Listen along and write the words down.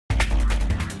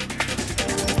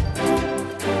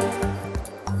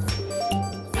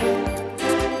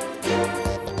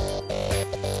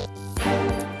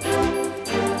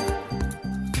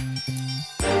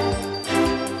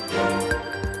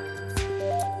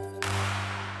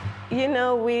You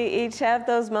know, we each have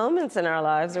those moments in our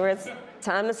lives where it's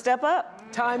time to step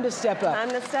up. Time to step up.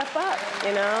 Time to step up,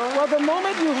 you know? Well, the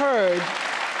moment you heard,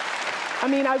 I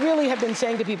mean, I really have been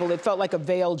saying to people, it felt like a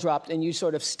veil dropped and you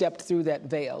sort of stepped through that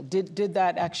veil. Did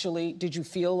you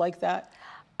feel like that?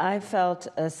 I felt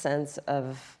a sense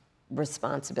of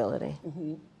responsibility,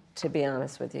 to be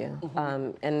honest with you.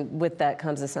 And with that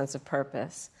comes a sense of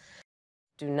purpose.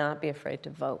 Do not be afraid to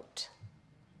vote.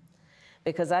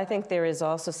 Because I think there is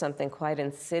also something quite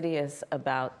insidious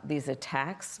about these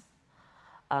attacks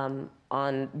on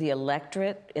the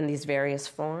electorate in these various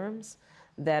forms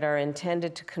that are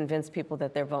intended to convince people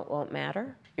that their vote won't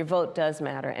matter. Your vote does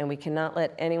matter, and we cannot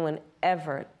let anyone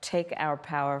ever take our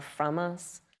power from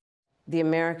us. The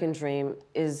American dream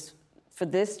is, for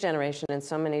this generation and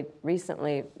so many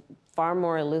recently, far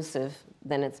more elusive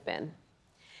than it's been.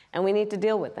 And we need to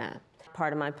deal with that.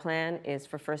 Part of my plan is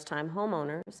for first-time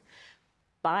homeowners,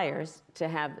 buyers, to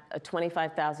have a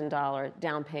 $25,000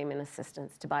 down payment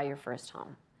assistance to buy your first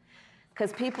home.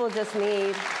 Because people just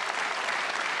need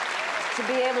to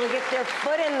be able to get their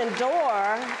foot in the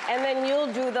door, and then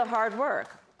you'll do the hard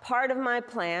work. Part of my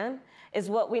plan is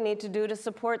what we need to do to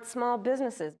support small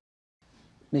businesses.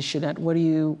 Ms. Jeanette, what do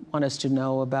you want us to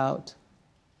know about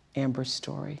Amber's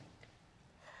story?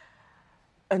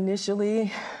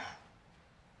 Initially,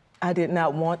 I did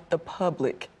not want the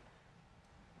public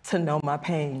to know my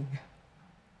pain.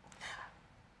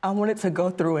 I wanted to go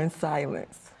through in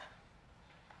silence,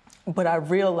 but I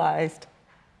realized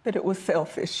that it was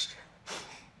selfish.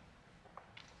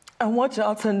 I want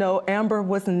y'all to know Amber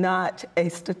was not a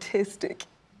statistic.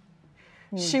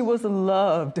 She was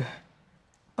loved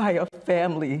by a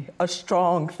family, a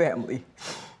strong family,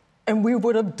 and we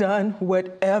would have done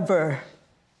whatever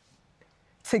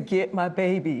to get my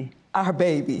baby, our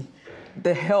baby,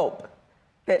 the help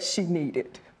that she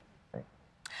needed.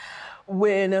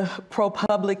 When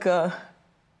ProPublica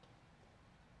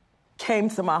came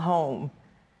to my home,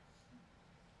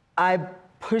 I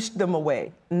pushed them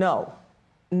away. No,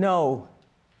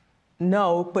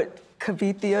 but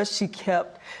Kavithia,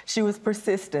 she was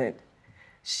persistent.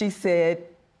 She said,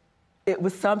 it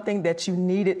was something that you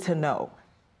needed to know.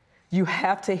 You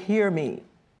have to hear me.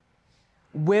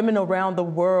 Women around the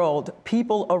world,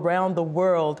 people around the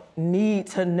world need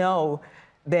to know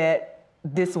that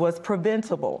this was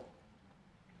preventable.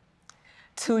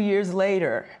 2 years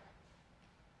later,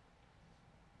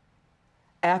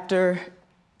 after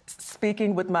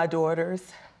speaking with my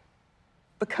daughters,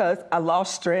 because I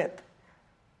lost strength,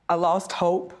 I lost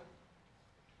hope,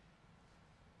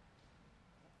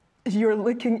 you're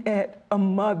looking at a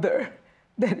mother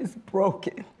that is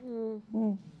broken.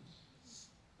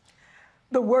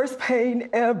 The worst pain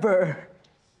ever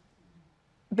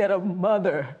that a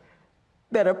mother,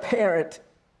 that a parent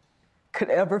could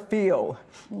ever feel.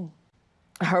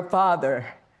 Her father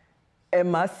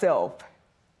and myself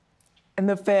and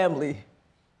the family,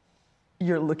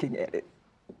 you're looking at it.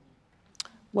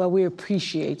 Well, we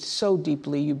appreciate so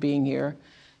deeply you being here.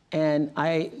 And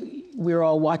we're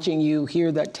all watching you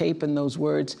hear that tape and those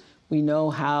words. We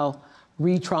know how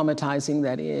re-traumatizing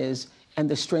that is and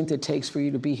the strength it takes for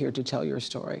you to be here to tell your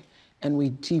story. And we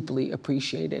deeply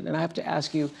appreciate it. And I have to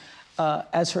ask you,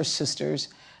 as her sisters,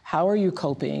 how are you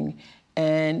coping?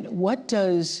 And what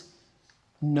does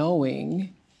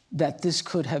knowing that this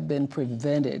could have been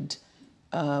prevented,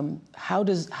 how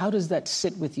does that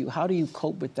sit with you? How do you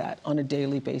cope with that on a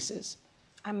daily basis?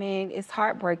 I mean, it's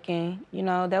heartbreaking. You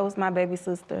know, that was my baby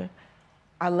sister.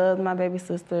 I loved my baby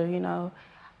sister, you know.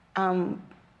 I'm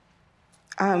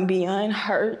beyond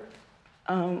hurt,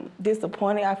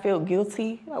 disappointed. I feel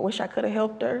guilty. I wish I could have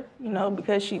helped her, you know,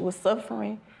 because she was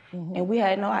suffering. And we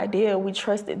had no idea. We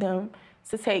trusted them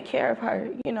to take care of her,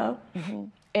 you know.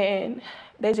 And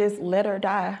they just let her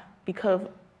die because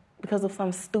of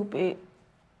some stupid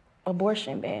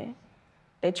abortion ban.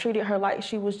 They treated her like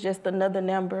she was just another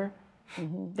number.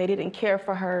 They didn't care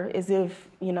for her as if,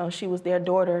 you know, she was their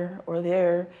daughter or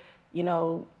their, you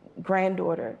know,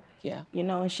 granddaughter. Yeah. You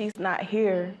know, and she's not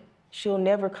here. She'll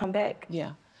never come back.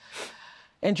 Yeah.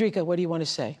 Andrika, what do you want to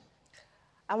say?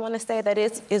 I want to say that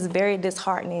it's very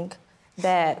disheartening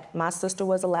that my sister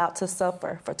was allowed to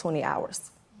suffer for 20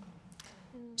 hours.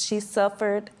 She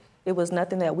suffered. It was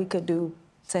nothing that we could do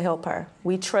to help her.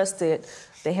 We trusted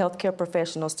the healthcare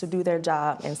professionals to do their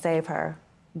job and save her,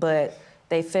 but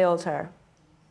they failed her.